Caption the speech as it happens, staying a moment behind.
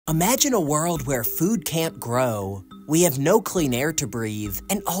Imagine a world where food can't grow, we have no clean air to breathe,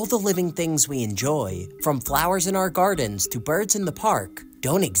 and all the living things we enjoy, from flowers in our gardens to birds in the park,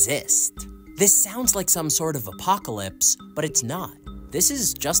 don't exist. This sounds like some sort of apocalypse, but it's not. This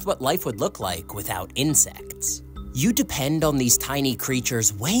is just what life would look like without insects. You depend on these tiny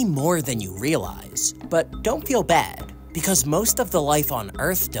creatures way more than you realize, but don't feel bad, because most of the life on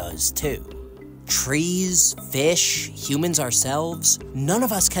Earth does too. Trees, fish, humans ourselves, none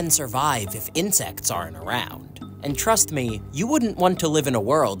of us can survive if insects aren't around. And trust me, you wouldn't want to live in a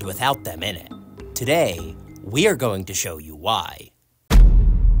world without them in it. Today, we are going to show you why.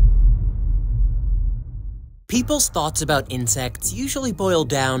 People's thoughts about insects usually boil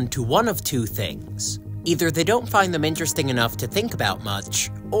down to one of two things. Either they don't find them interesting enough to think about much,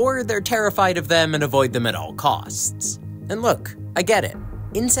 or they're terrified of them and avoid them at all costs. And look, I get it.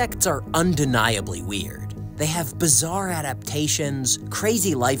 Insects are undeniably weird. They have bizarre adaptations,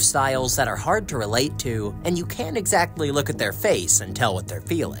 crazy lifestyles that are hard to relate to, and you can't exactly look at their face and tell what they're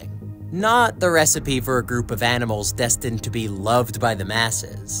feeling. Not the recipe for a group of animals destined to be loved by the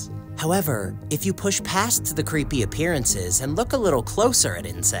masses. However, if you push past the creepy appearances and look a little closer at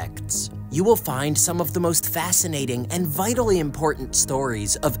insects, you will find some of the most fascinating and vitally important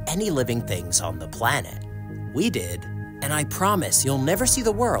stories of any living things on the planet. We did. And I promise you'll never see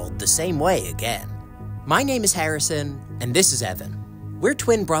the world the same way again. My name is Harrison, and this is Evan. We're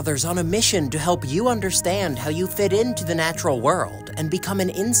twin brothers on a mission to help you understand how you fit into the natural world and become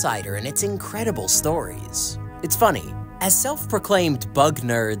an insider in its incredible stories. It's funny, as self-proclaimed bug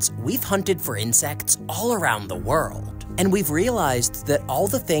nerds, we've hunted for insects all around the world. And we've realized that all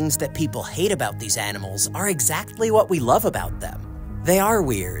the things that people hate about these animals are exactly what we love about them. They are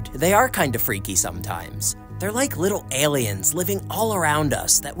weird, they are kind of freaky sometimes. They're like little aliens living all around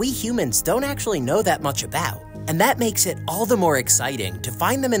us that we humans don't actually know that much about. And that makes it all the more exciting to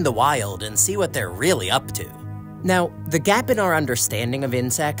find them in the wild and see what they're really up to. Now, the gap in our understanding of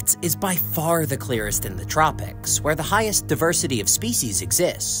insects is by far the clearest in the tropics, where the highest diversity of species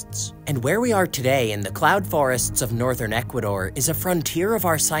exists. And where we are today in the cloud forests of northern Ecuador is a frontier of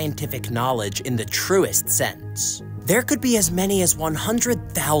our scientific knowledge in the truest sense. There could be as many as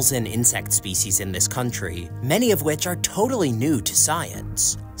 100,000 insect species in this country, many of which are totally new to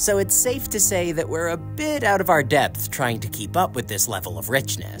science. So it's safe to say that we're a bit out of our depth trying to keep up with this level of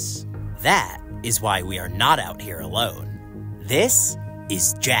richness. That is why we are not out here alone. This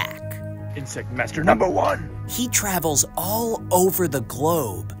is Jack. Insect master number one. He travels all over the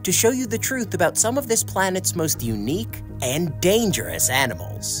globe to show you the truth about some of this planet's most unique and dangerous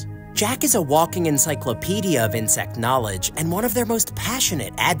animals. Jack is a walking encyclopedia of insect knowledge and one of their most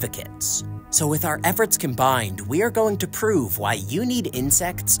passionate advocates. So with our efforts combined, we are going to prove why you need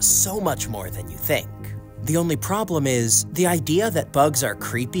insects so much more than you think. The only problem is, the idea that bugs are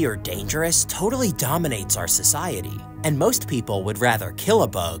creepy or dangerous totally dominates our society, and most people would rather kill a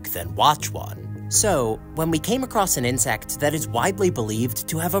bug than watch one. So, when we came across an insect that is widely believed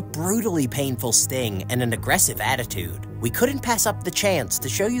to have a brutally painful sting and an aggressive attitude, we couldn't pass up the chance to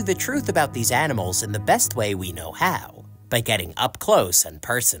show you the truth about these animals in the best way we know how, by getting up close and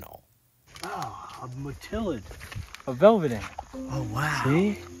personal. Oh, a motillid. A velvet ant. Oh, wow.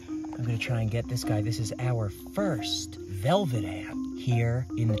 See? I'm gonna try and get this guy. This is our first velvet ant here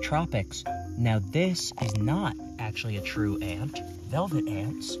in the tropics. Now, this is not actually a true ant. Velvet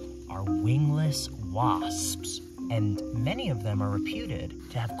ants are wingless wasps, and many of them are reputed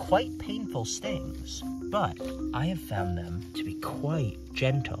to have quite painful stings, but I have found them to be quite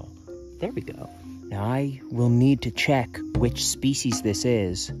gentle. There we go. Now I will need to check which species this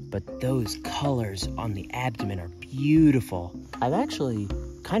is, but those colors on the abdomen are beautiful. I'm actually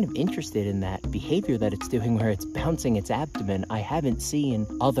kind of interested in that behavior that it's doing where it's bouncing its abdomen. I haven't seen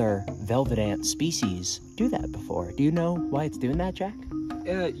other velvet ant species do that before. Do you know why it's doing that, Jack?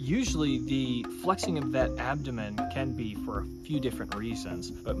 Usually the flexing of that abdomen can be for a few different reasons,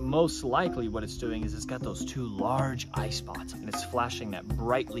 but most likely what it's doing is it's got those two large eye spots and it's flashing that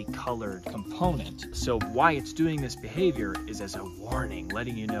brightly colored component. So why it's doing this behavior is as a warning,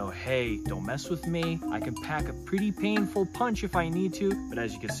 letting you know, hey, don't mess with me. I can pack a pretty painful punch if I need to, but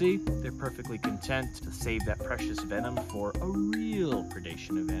as you can see, they're perfectly content to save that precious venom for a real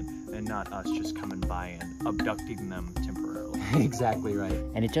predation event and not us just coming by and abducting them temporarily. Exactly right.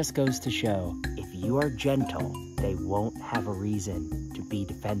 And it just goes to show, if you are gentle, they won't have a reason to be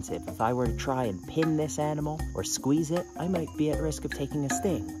defensive. If I were to try and pin this animal or squeeze it, I might be at risk of taking a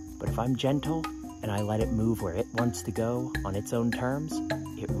sting. But if I'm gentle and I let it move where it wants to go on its own terms,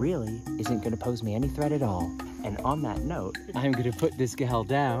 it really isn't going to pose me any threat at all. And on that note, I'm going to put this gal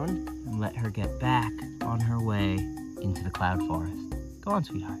down and let her get back on her way into the cloud forest. Go on,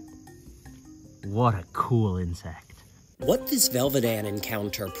 sweetheart. What a cool insect. What this Velvedan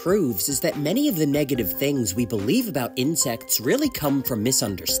encounter proves is that many of the negative things we believe about insects really come from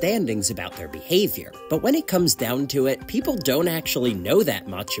misunderstandings about their behavior. But when it comes down to it, people don't actually know that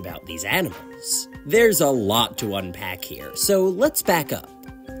much about these animals. There's a lot to unpack here, so let's back up.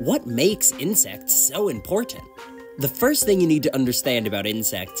 What makes insects so important? The first thing you need to understand about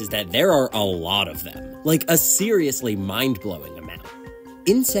insects is that there are a lot of them, like a seriously mind-blowing amount.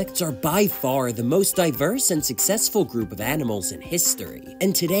 Insects are by far the most diverse and successful group of animals in history,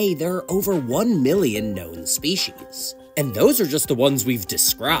 and today there are over 1 million known species. And those are just the ones we've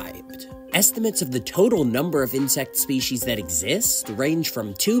described. Estimates of the total number of insect species that exist range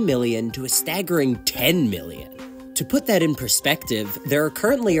from 2 million to a staggering 10 million. To put that in perspective, there are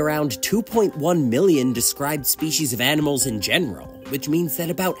currently around 2.1 million described species of animals in general, which means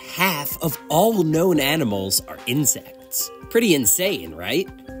that about half of all known animals are insects. Pretty insane, right?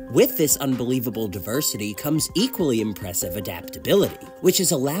 With this unbelievable diversity comes equally impressive adaptability, which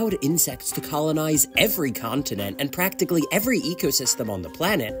has allowed insects to colonize every continent and practically every ecosystem on the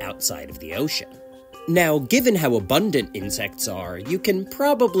planet outside of the ocean. Now, given how abundant insects are, you can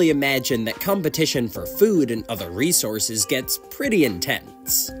probably imagine that competition for food and other resources gets pretty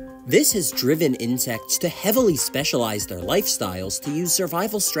intense. This has driven insects to heavily specialize their lifestyles to use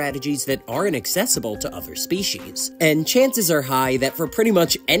survival strategies that aren't accessible to other species. And chances are high that for pretty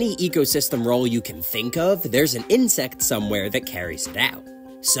much any ecosystem role you can think of, there's an insect somewhere that carries it out.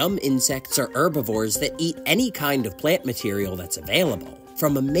 Some insects are herbivores that eat any kind of plant material that's available,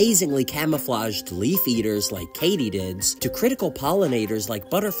 from amazingly camouflaged leaf eaters like katydids to critical pollinators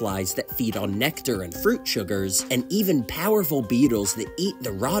like butterflies that feed on nectar and fruit sugars, and even powerful beetles that eat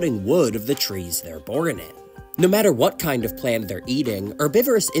the rotting wood of the trees they're born in. No matter what kind of plant they're eating,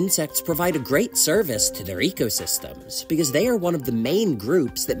 herbivorous insects provide a great service to their ecosystems, because they are one of the main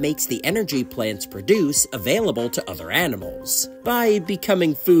groups that makes the energy plants produce available to other animals, by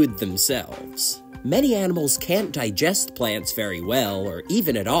becoming food themselves. Many animals can't digest plants very well, or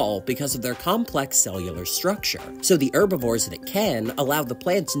even at all, because of their complex cellular structure, so the herbivores that can allow the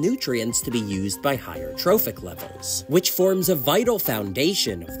plant's nutrients to be used by higher trophic levels, which forms a vital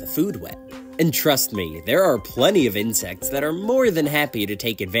foundation of the food web. And trust me, there are plenty of insects that are more than happy to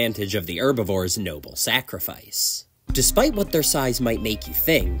take advantage of the herbivore's noble sacrifice. Despite what their size might make you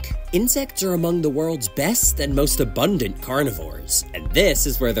think, insects are among the world's best and most abundant carnivores, and this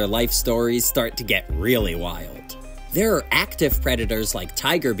is where their life stories start to get really wild. There are active predators like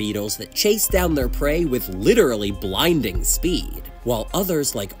tiger beetles that chase down their prey with literally blinding speed, while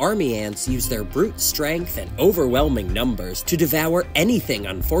others like army ants use their brute strength and overwhelming numbers to devour anything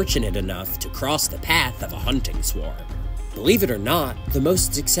unfortunate enough to cross the path of a hunting swarm. Believe it or not, the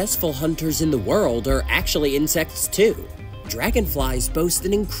most successful hunters in the world are actually insects too. Dragonflies boast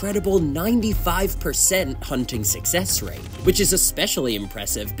an incredible 95% hunting success rate, which is especially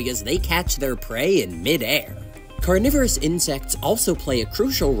impressive because they catch their prey in mid-air. Carnivorous insects also play a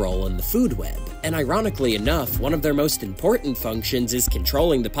crucial role in the food web, and ironically enough, one of their most important functions is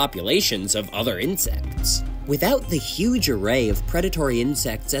controlling the populations of other insects. Without the huge array of predatory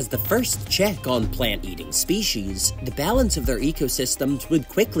insects as the first check on plant-eating species, the balance of their ecosystems would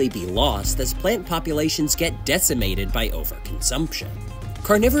quickly be lost as plant populations get decimated by overconsumption.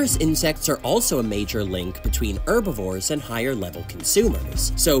 Carnivorous insects are also a major link between herbivores and higher-level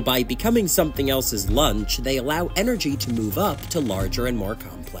consumers, so by becoming something else's lunch, they allow energy to move up to larger and more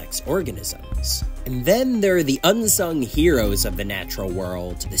complex organisms. And then there are the unsung heroes of the natural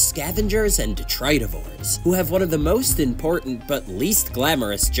world, the scavengers and detritivores, who have one of the most important but least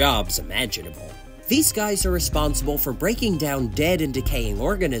glamorous jobs imaginable. These guys are responsible for breaking down dead and decaying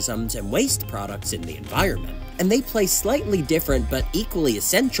organisms and waste products in the environment, and they play slightly different but equally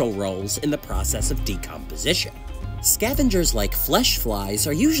essential roles in the process of decomposition. Scavengers like flesh flies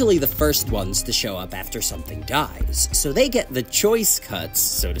are usually the first ones to show up after something dies, so they get the choice cuts,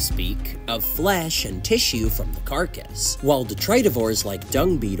 so to speak, of flesh and tissue from the carcass, while detritivores like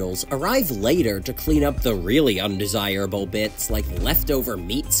dung beetles arrive later to clean up the really undesirable bits like leftover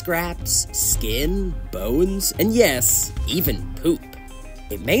meat scraps, skin, bones, and yes, even poop.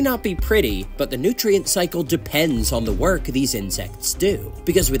 It may not be pretty, but the nutrient cycle depends on the work these insects do,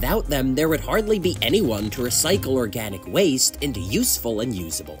 because without them there would hardly be anyone to recycle organic waste into useful and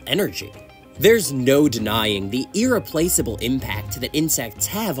usable energy. There's no denying the irreplaceable impact that insects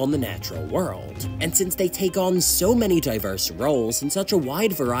have on the natural world, and since they take on so many diverse roles in such a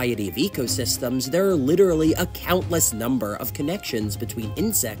wide variety of ecosystems, there are literally a countless number of connections between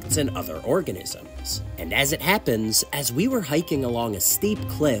insects and other organisms. animals. And as it happens, as we were hiking along a steep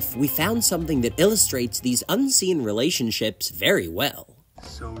cliff, we found something that illustrates these unseen relationships very well.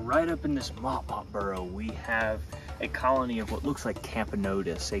 So right up in this mop-mop burrow, we have a colony of what looks like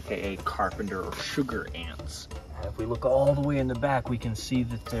Camponotus, aka carpenter or sugar ants. And if we look all the way in the back, we can see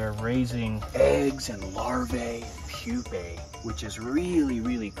that they're raising eggs and larvae and pupae, which is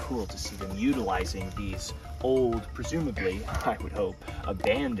really cool to see them utilizing these old, presumably, I would hope,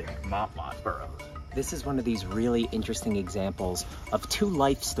 abandoned mop-mop burrows. This is one of these really interesting examples of two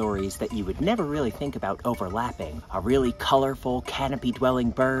life stories that you would never really think about overlapping. A really colorful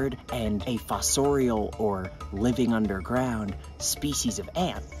canopy-dwelling bird and a fossorial or living underground species of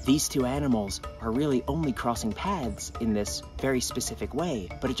ant. These two animals are really only crossing paths in this very specific way,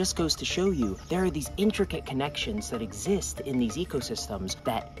 but it just goes to show you there are these intricate connections that exist in these ecosystems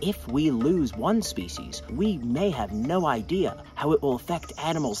that if we lose one species, we may have no idea how it will affect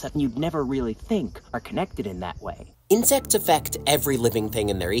animals that you'd never really think are connected in that way. Insects affect every living thing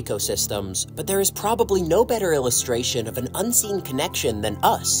in their ecosystems, but there is probably no better illustration of an unseen connection than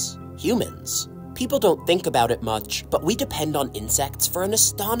us, humans. People don't think about it much, but we depend on insects for an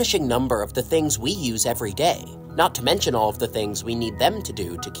astonishing number of the things we use every day, not to mention all of the things we need them to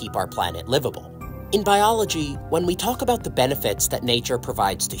do to keep our planet livable. In biology, when we talk about the benefits that nature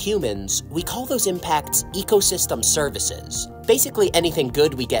provides to humans, we call those impacts ecosystem services. Basically anything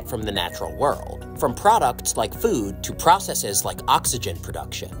good we get from the natural world, from products like food to processes like oxygen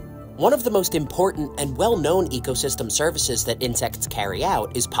production. One of the most important and well-known ecosystem services that insects carry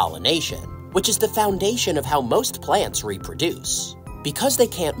out is pollination, which is the foundation of how most plants reproduce. Because they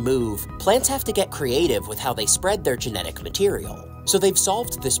can't move, plants have to get creative with how they spread their genetic material. So they've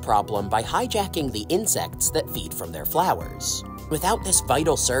solved this problem by hijacking the insects that feed from their flowers. Without this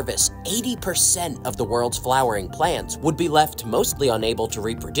vital service, 80% of the world's flowering plants would be left mostly unable to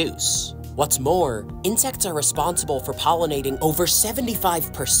reproduce. What's more, insects are responsible for pollinating over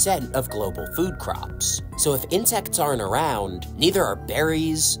 75% of global food crops. So if insects aren't around, neither are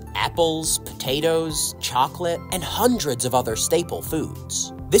berries, apples, potatoes, chocolate, and hundreds of other staple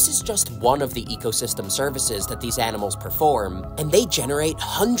foods. This is just one of the ecosystem services that these animals perform, and they generate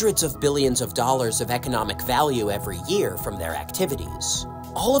hundreds of billions of dollars of economic value every year from their activities.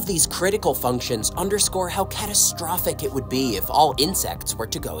 All of these critical functions underscore how catastrophic it would be if all insects were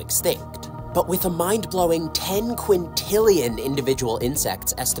to go extinct. But with a mind-blowing 10 quintillion individual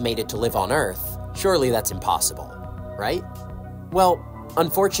insects estimated to live on Earth, surely that's impossible, right? Well,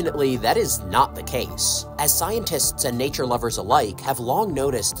 unfortunately, that is not the case, as scientists and nature lovers alike have long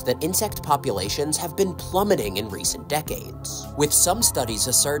noticed that insect populations have been plummeting in recent decades, with some studies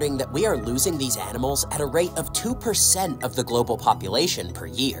asserting that we are losing these animals at a rate of 2% of the global population per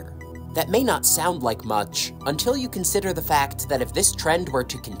year. That may not sound like much until you consider the fact that if this trend were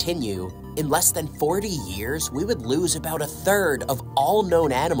to continue, in less than 40 years, we would lose about a third of all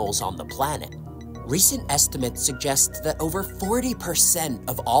known animals on the planet. Recent estimates suggest that over 40%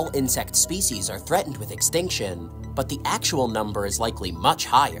 of all insect species are threatened with extinction, but the actual number is likely much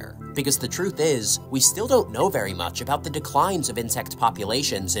higher, because the truth is, we still don't know very much about the declines of insect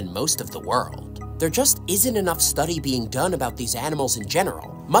populations in most of the world. There just isn't enough study being done about these animals in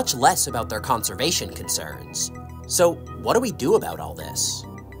general, much less about their conservation concerns. So, what do we do about all this?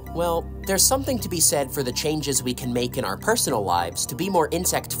 Well, there's something to be said for the changes we can make in our personal lives to be more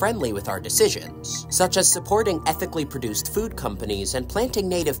insect-friendly with our decisions, such as supporting ethically produced food companies and planting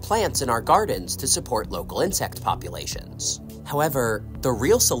native plants in our gardens to support local insect populations. However, the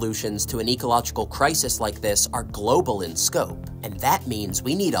real solutions to an ecological crisis like this are global in scope, and that means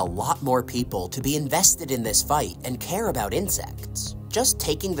we need a lot more people to be invested in this fight and care about insects. Just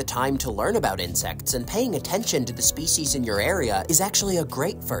taking the time to learn about insects and paying attention to the species in your area is actually a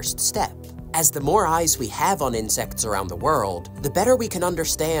great first step. As the more eyes we have on insects around the world, the better we can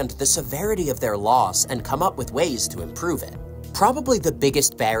understand the severity of their loss and come up with ways to improve it. Probably the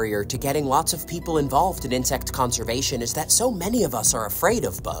biggest barrier to getting lots of people involved in insect conservation is that so many of us are afraid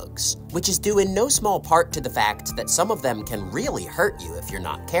of bugs, which is due in no small part to the fact that some of them can really hurt you if you're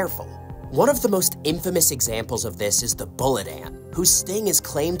not careful. One of the most infamous examples of this is the bullet ant, whose sting is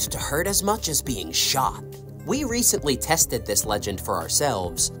claimed to hurt as much as being shot. We recently tested this legend for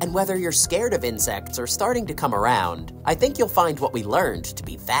ourselves, and whether you're scared of insects or starting to come around, I think you'll find what we learned to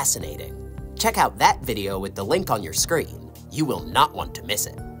be fascinating. Check out that video with the link on your screen. You will not want to miss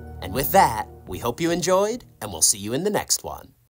it. And with that, we hope you enjoyed, and we'll see you in the next one.